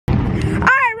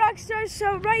Rockstars.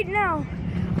 So right now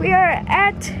we are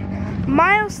at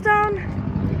Milestone,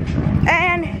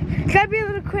 and gotta be a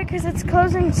little quick because it's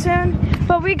closing soon.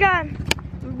 But we got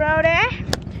Brody,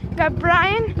 got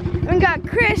Brian, and we got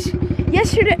Chris.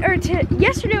 Yesterday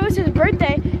was his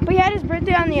birthday, but he had his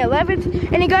birthday on the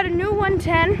 11th, and he got a new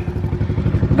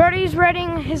 110. Brody's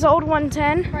riding his old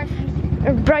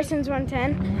 110, Bryson's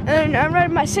 110, and then I'm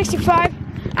riding my 65.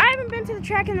 I haven't been to the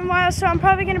track in a while, so I'm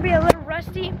probably gonna be a little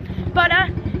rusty, but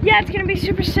yeah, it's gonna be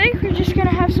super sick. We're just gonna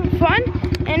have some fun,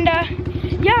 and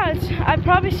yeah, I'll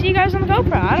probably see you guys on the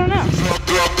GoPro. I don't know.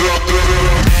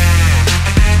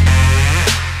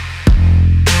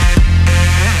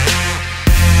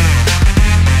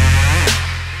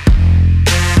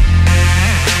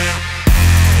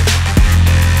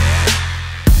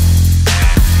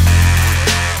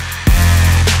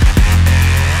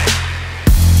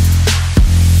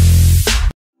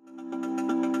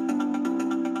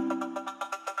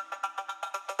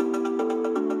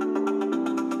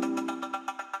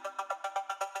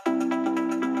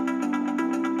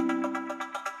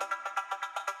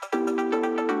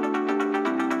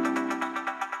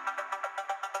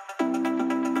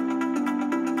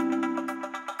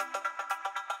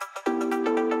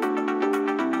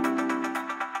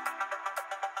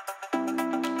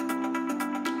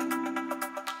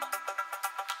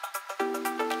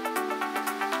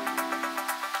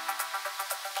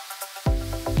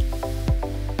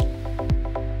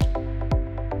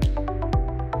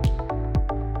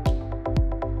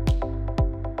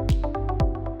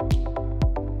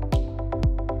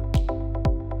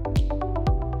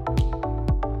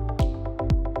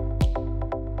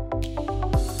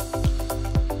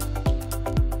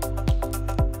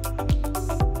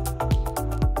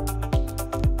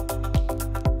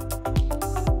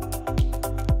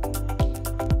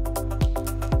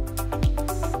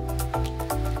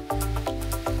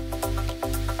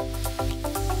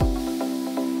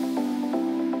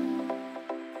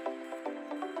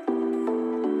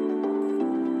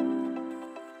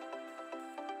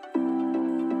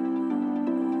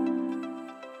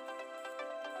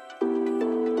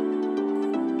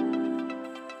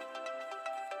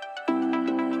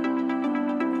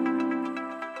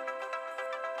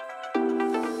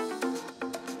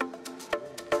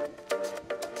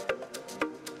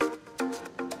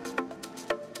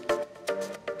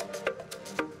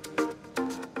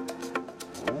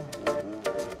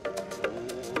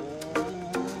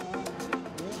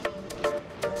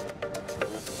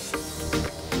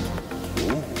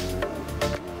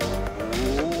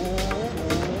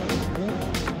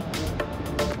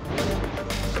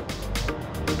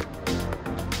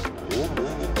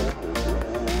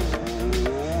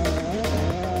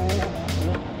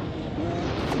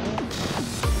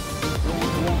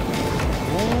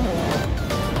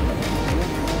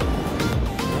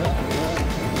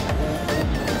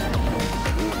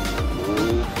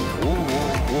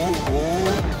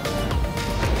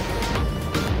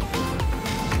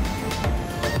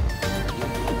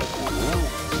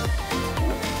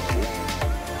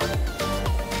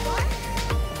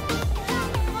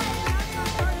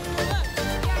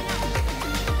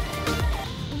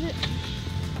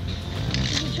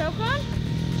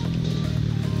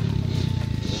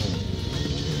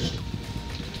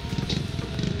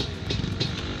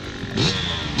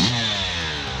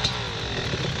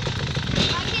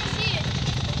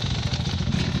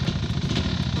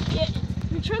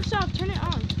 Truck's off, turn it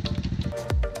on.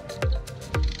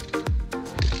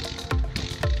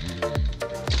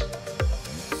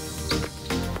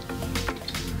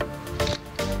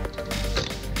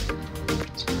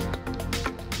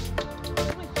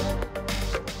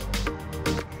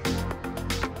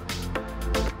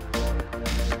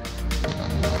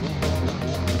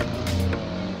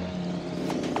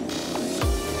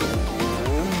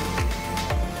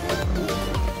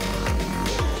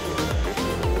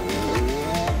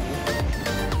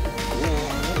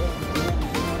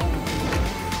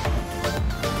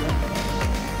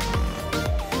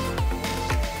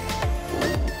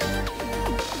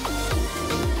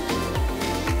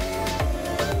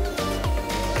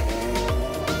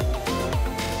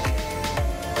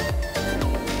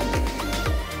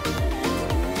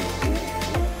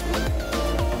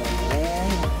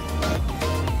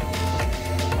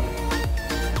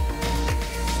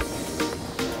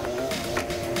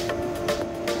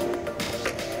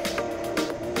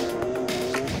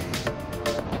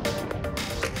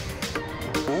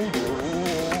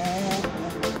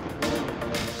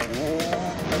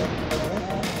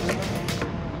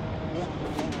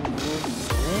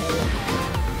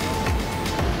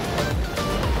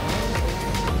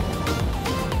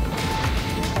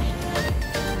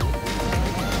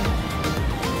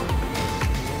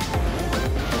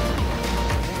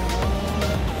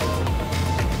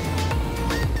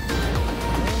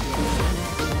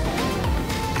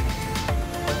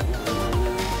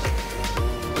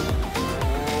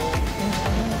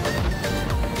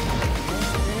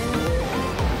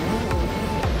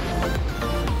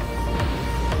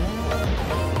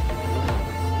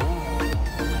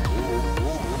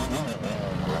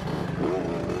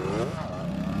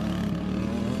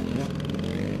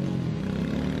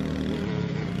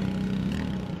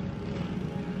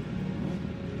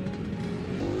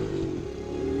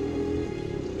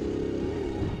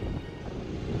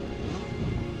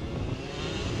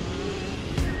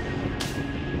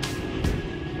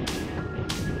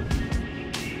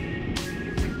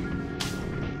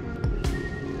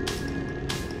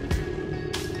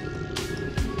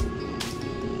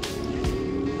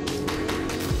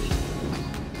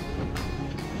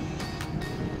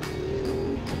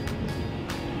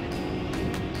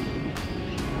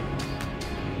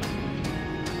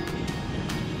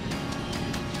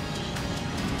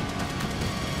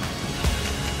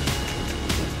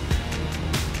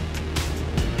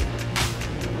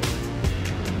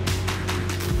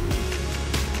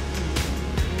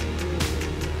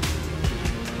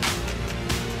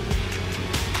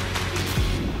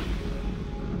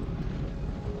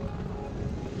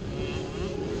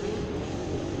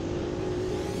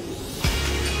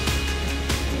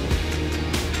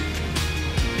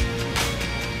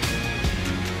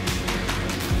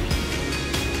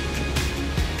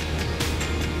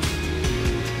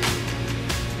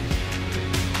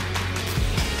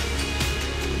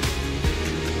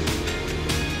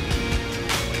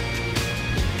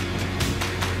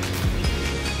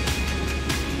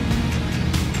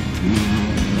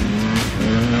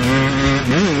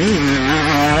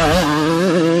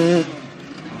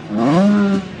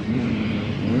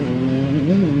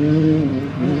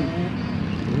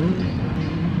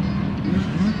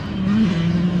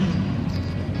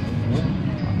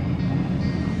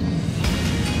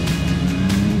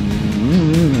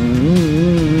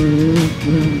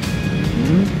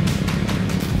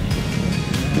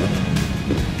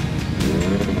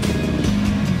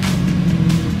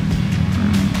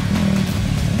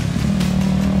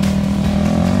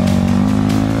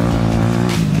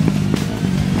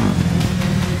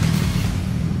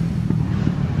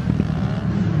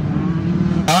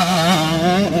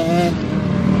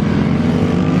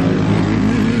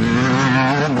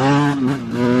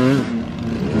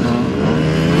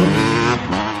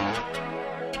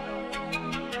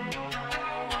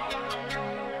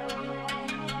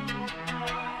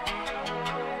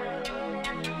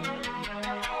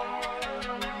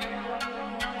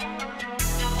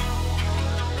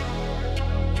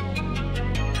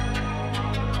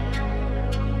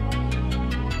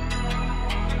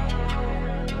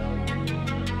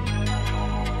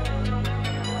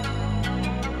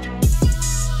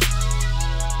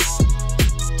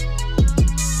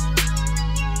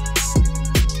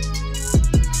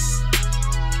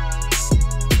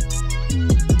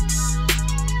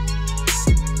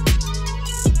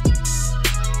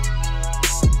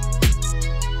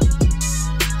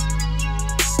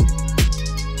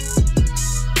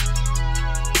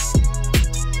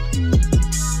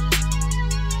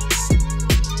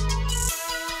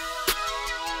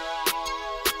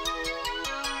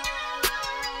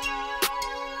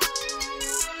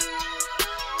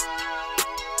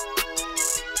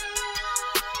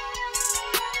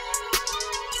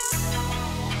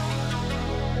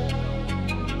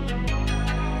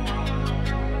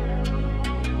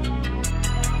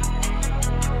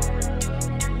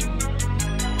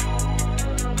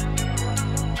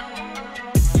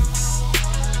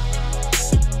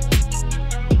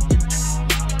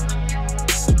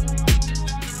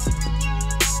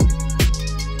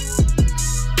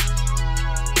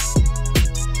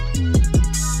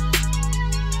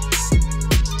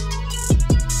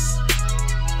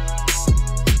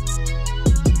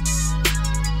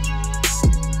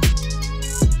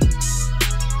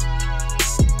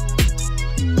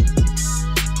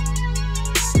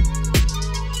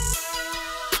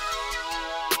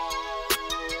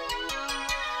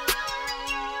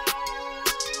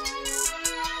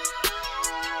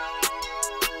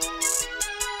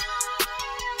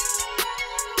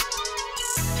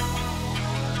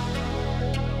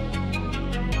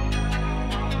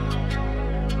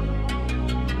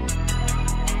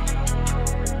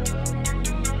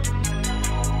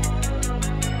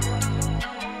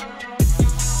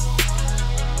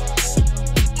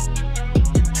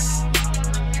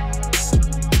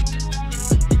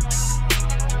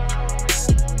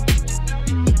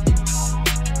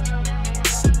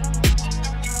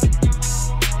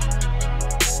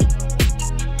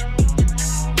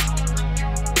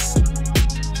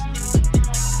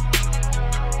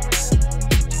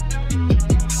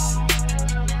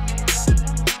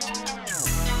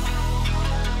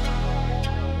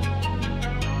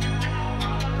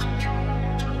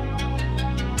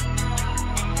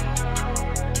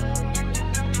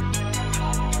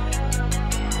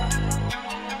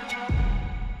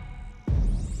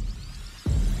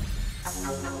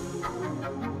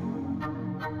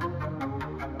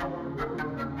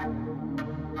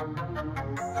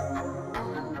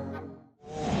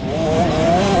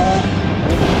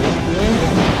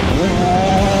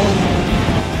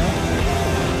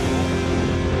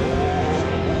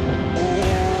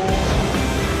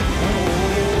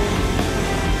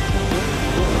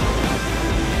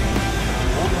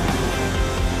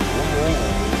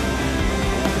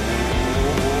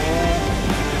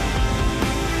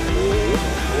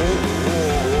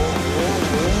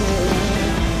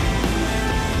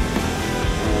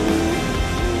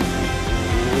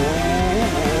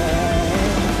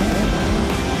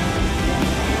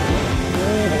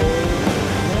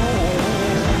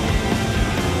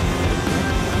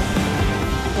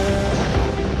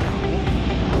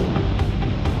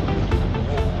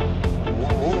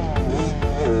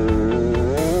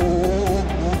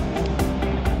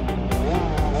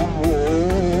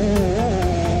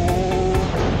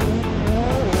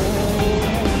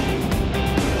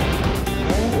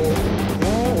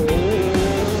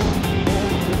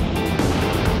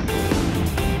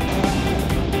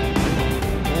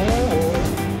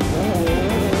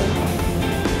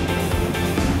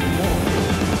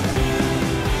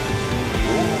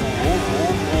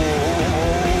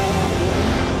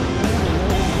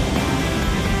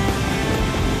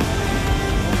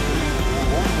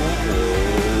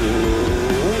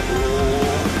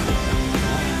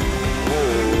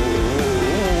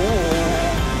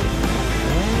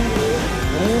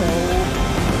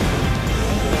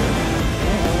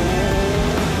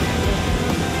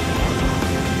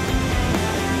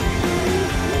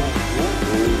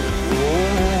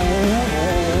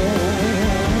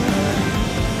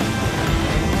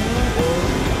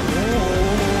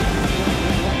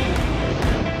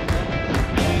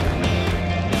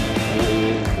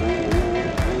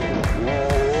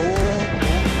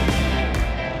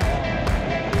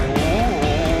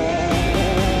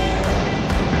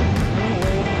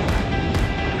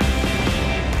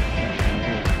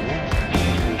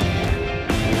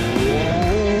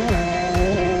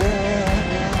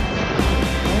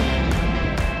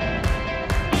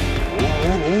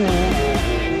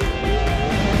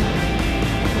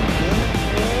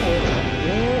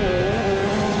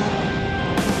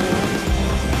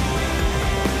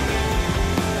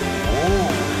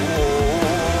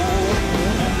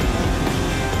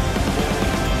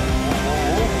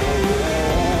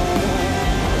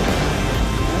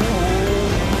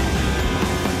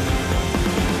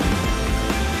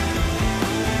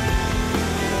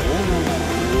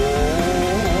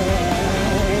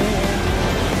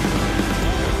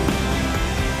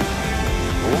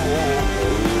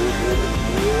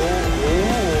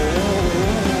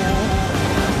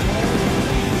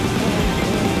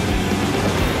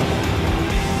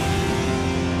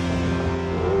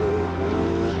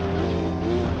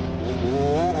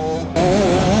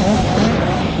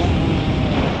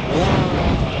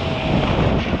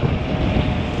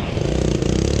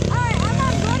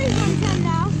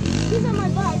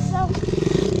 go.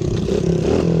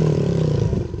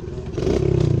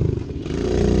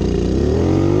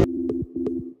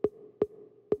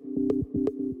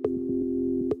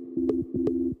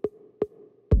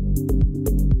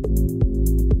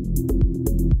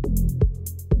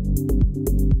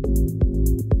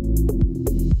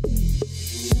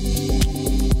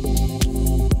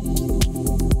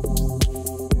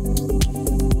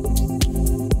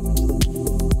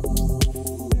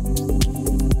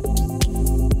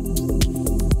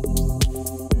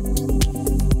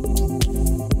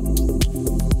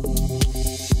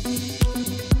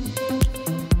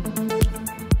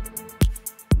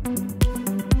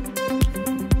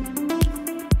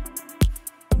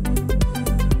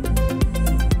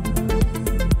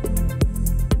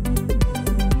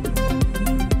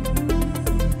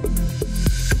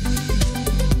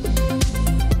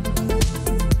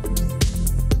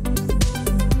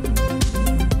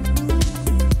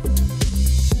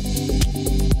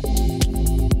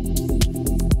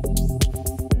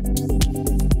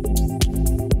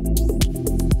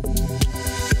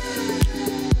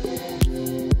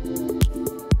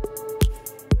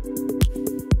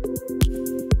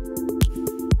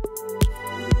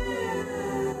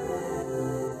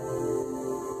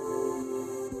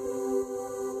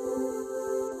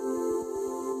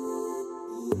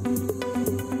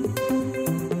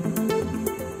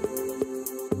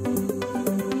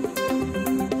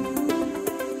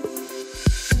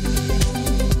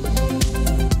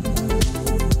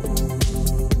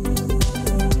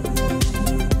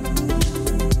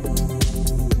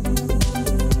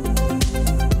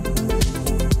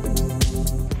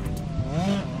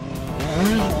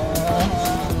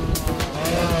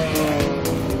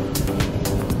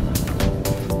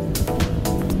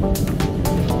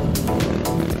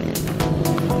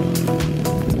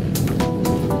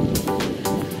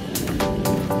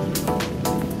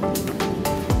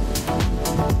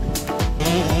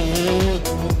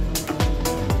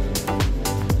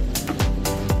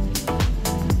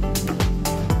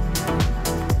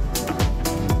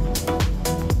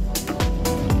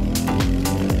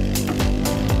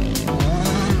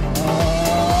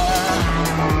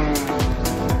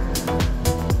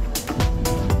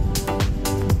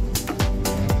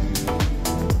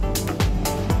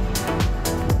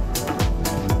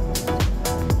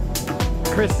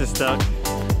 Chris is stuck.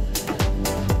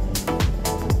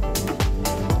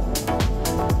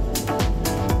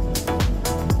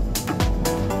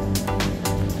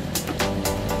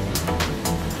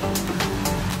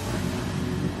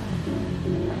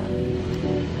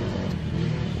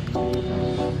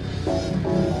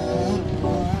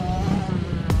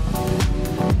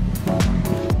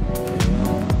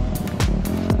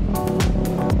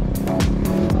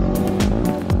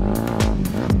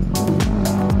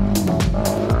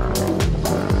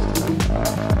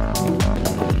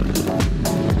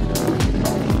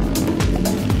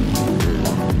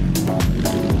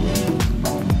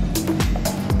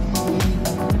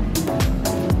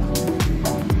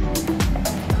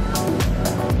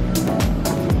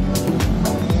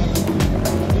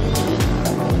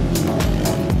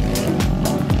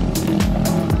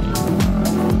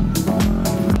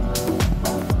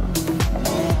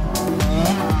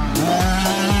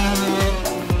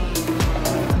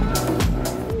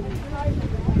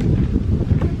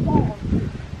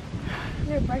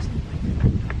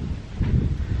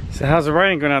 So how's the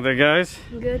riding going out there, guys?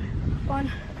 Good.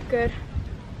 Fun. Good.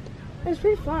 It was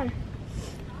pretty fun.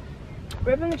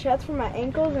 Ripping the chucks from my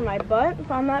ankles and my butt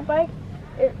on that bike.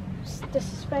 The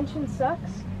suspension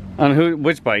sucks. On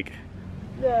which bike?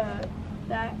 That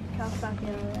Kawasaki,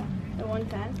 the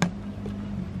 110.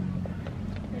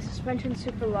 The suspension's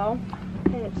super low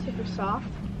and it's super soft.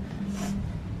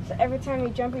 So every time you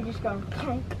jump, you just go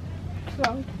clunk,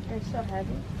 clunk, and it's so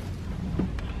heavy.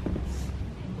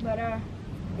 But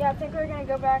yeah, I think we're gonna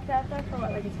go back out there for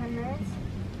what, like 10 minutes?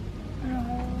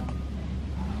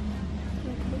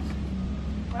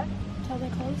 What? Until they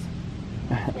close?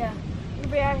 Yeah. We'll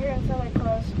be out here until they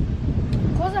close.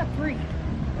 Close at 3. Yeah.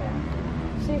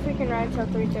 See if we can ride till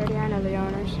 3:30. I know the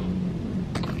owners.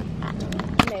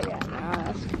 Maybe I'll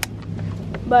ask.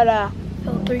 But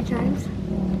fell 3 times.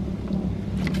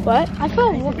 What? I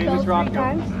fell 3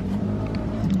 times.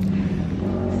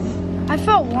 I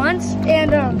fell once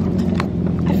and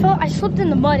I slipped in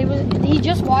the mud. He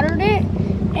just watered it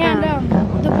and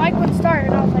the bike wouldn't start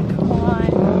and I was like, come on,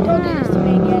 don't do this to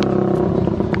me again.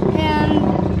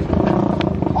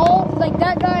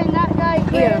 And that guy,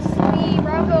 Chris, me,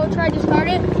 Rocco tried to start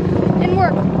it. Didn't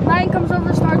work. Ryan comes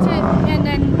over, starts it, and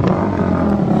then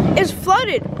it's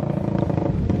flooded.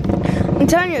 I'm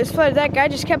telling you, it's flooded. That guy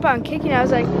just kept on kicking. I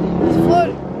was like, it's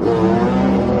flooded.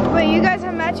 Wait, you guys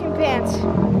have matching pants.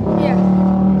 Yeah.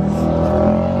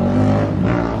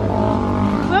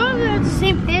 Well, they're the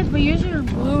same pants, but yours are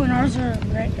blue and ours are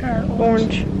red or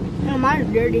orange. No, mine are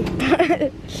dirty.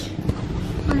 Mine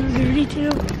are dirty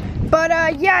too. But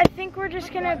yeah, I think we're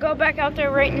just gonna go back out there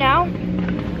right now. I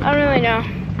don't really know.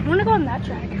 I want to go on that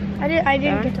track. I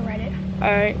didn't get to ride it.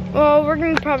 All right. Well, we're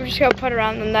gonna probably just go put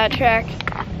around on that track,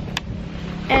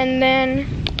 and then.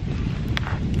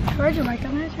 Ride your bike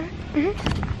on that track?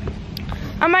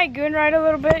 I might goon ride a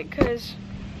little bit, cause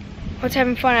what's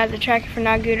having fun at the track if we're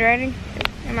not goon riding?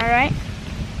 Am I right?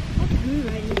 What's goon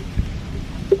riding?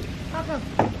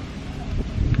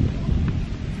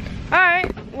 All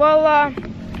right. Well,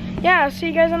 yeah. I'll see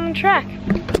you guys on the track.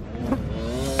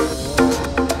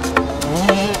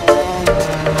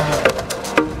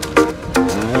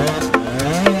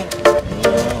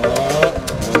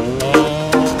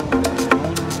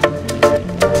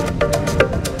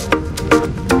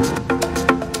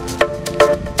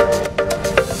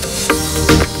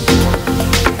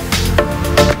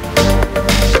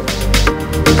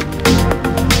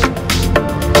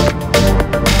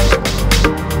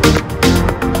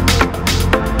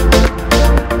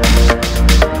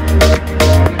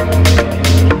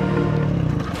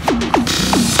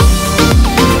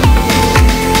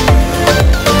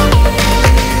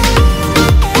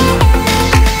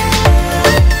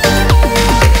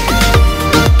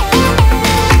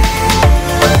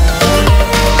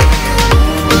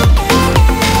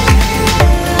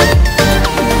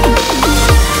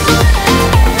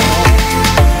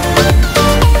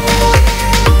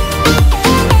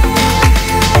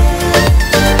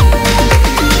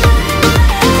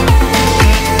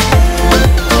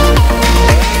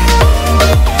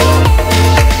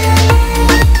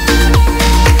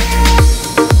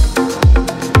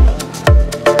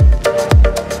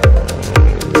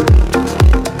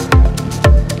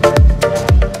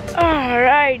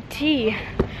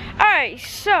 Alright,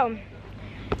 so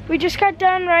we just got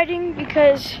done riding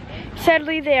because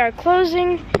sadly they are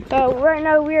closing. Right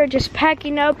now we are just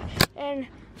packing up, and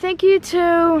thank you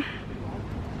to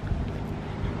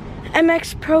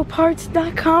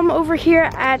mxproparts.com over here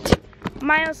at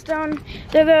Milestone.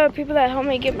 They're the people that helped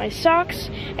me get my socks,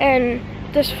 and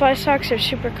those Fly socks are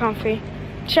super comfy.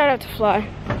 Shout out to Fly.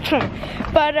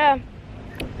 But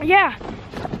yeah.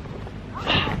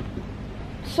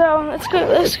 So let's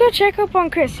go check up on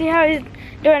Chris, see how he's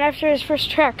doing after his first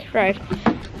track ride.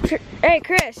 Hey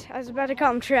Chris, I was about to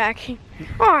call him Track.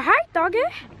 Oh, hi doggy.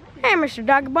 Hey Mr.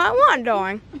 Doggy Butt, what are you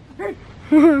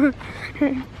doing?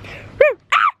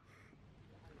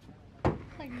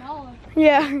 Like Nala.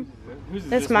 Yeah,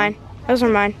 that's mine. Those are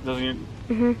mine. Those are your...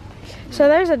 So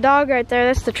there's a dog right there,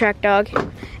 that's the track dog.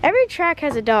 Every track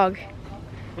has a dog.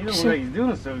 He don't look like he's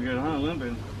doing so good, huh,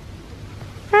 Limpin?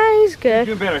 He's good.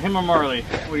 Who's better, him or Marley?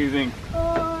 What do you think?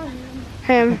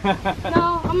 Him.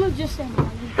 No, I'm gonna just say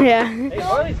Marley. Yeah. Hey,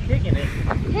 Marley's kicking it.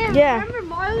 Him, Yeah. Remember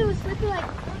Marley was flipping like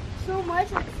so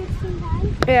much, like 16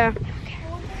 times? Yeah.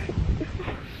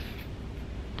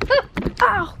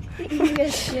 Ow!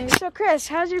 So Chris,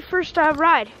 how's your first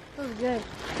ride? It was good.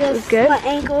 It was good? My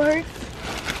ankle hurts,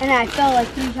 and I fell like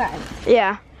 3 times.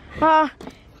 Yeah. Well,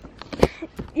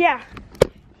 yeah.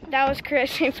 That was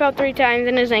Chris. He fell 3 times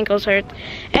and his ankles hurt.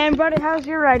 And buddy, how's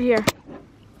your ride here?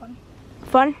 Fun.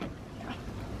 Fun?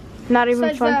 Not even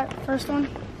Besides fun? that first one.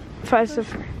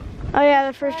 Oh yeah,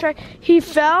 the first track. He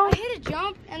fell? I hit a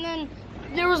jump, and then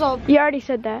there was a... You already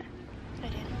said that.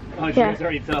 Oh, you Yeah. guys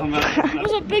already tell him about There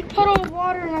was a big puddle of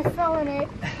water, and I fell in it.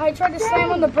 I tried to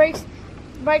slam on the brakes.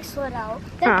 Bike slid out.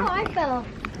 That's Huh. how I fell.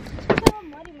 Look how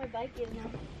muddy my bike is now.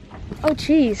 Oh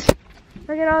jeez.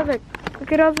 Look at all the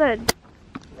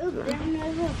It was brand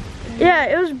new. yeah,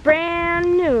 it was brand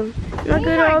new. Look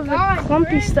at all the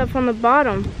clumpy stuff on the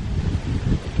bottom.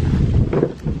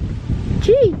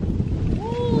 Gee.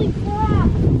 Holy crap.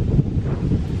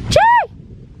 Gee!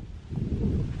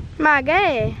 My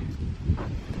God.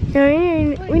 Yeah,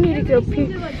 we need to go pee.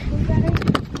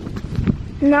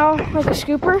 No, like a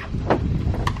scooper?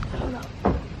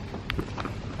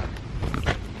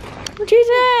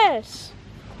 Jesus!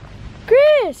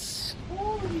 Chris!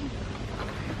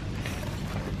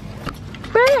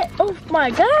 Bro, oh my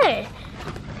God!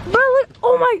 Bro, look!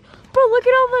 Oh my! Bro, look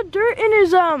at all the dirt in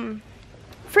his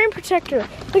frame protector.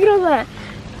 Look at all that.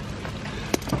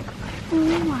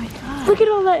 Oh my god. Look at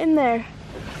all that in there.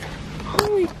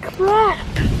 Holy crap!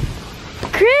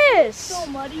 Chris! So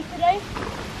muddy today.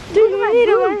 Dude, we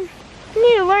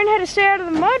need to learn how to stay out of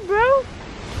the mud, bro.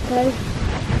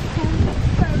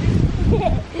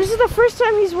 This is the first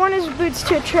time he's worn his boots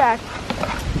to a track.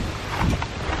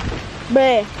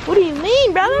 Bruh, what do you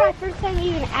mean, brother? This is my first time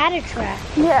even at a track.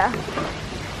 Yeah.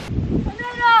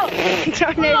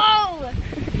 Tornado! Whoa!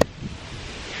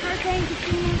 Hurricane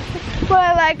Katrina.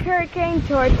 Well, like Hurricane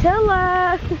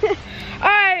Tortilla.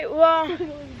 Alright, well,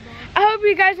 I hope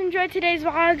you guys enjoyed today's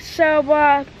vlog. So,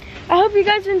 I hope you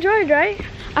guys enjoyed, right?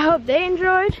 I hope they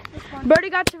enjoyed. Birdie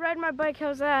got to ride my bike.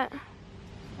 How's that?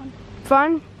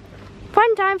 Fun?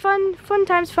 Fun time, fun. Fun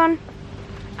time's fun.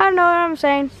 I don't know what I'm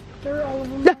saying. Dirt all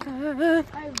over my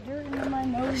I have dirt in my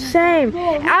nose. Same.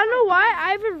 I don't know why.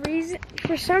 I have a reason.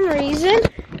 For some reason,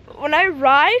 when I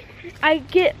ride, I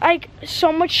get like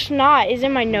so much snot is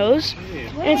in my nose,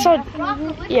 and it's all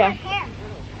yeah.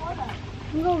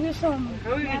 I'm gonna get some.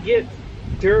 How did you get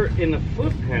dirt in the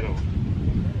foot pedal?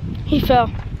 He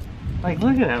fell. Like,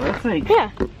 look at that. That's like,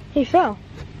 Yeah, he fell.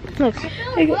 Look.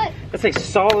 that's like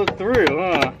solid through,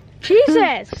 huh?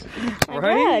 Jesus. My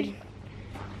Right? God.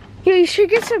 You should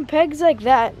get some pegs like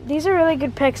that. These are really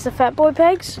good pegs, the Fat Boy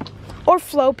pegs. Or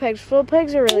flow pegs. Flow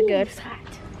pegs are really good.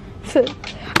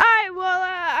 Alright, well,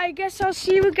 I guess I'll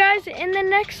see you guys in the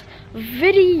next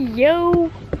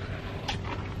video.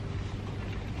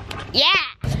 Yeah!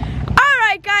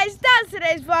 Alright guys, that's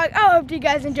today's vlog. I hope you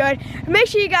guys enjoyed. Make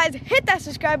sure you guys hit that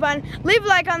subscribe button, leave a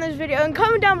like on this video, and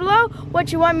comment down below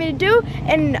what you want me to do.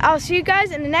 And I'll see you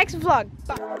guys in the next vlog.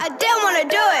 Bye. I didn't want to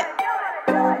do it.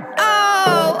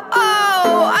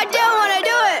 I didn't want to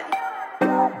do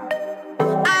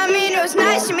it. I mean, it was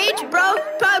nice to meet you, bro.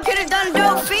 Probably could have done a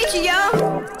dope feature,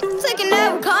 yo. It's like you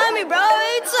never called me, bro.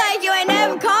 It's like you ain't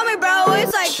never called me, bro.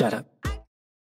 It's like... Shut up.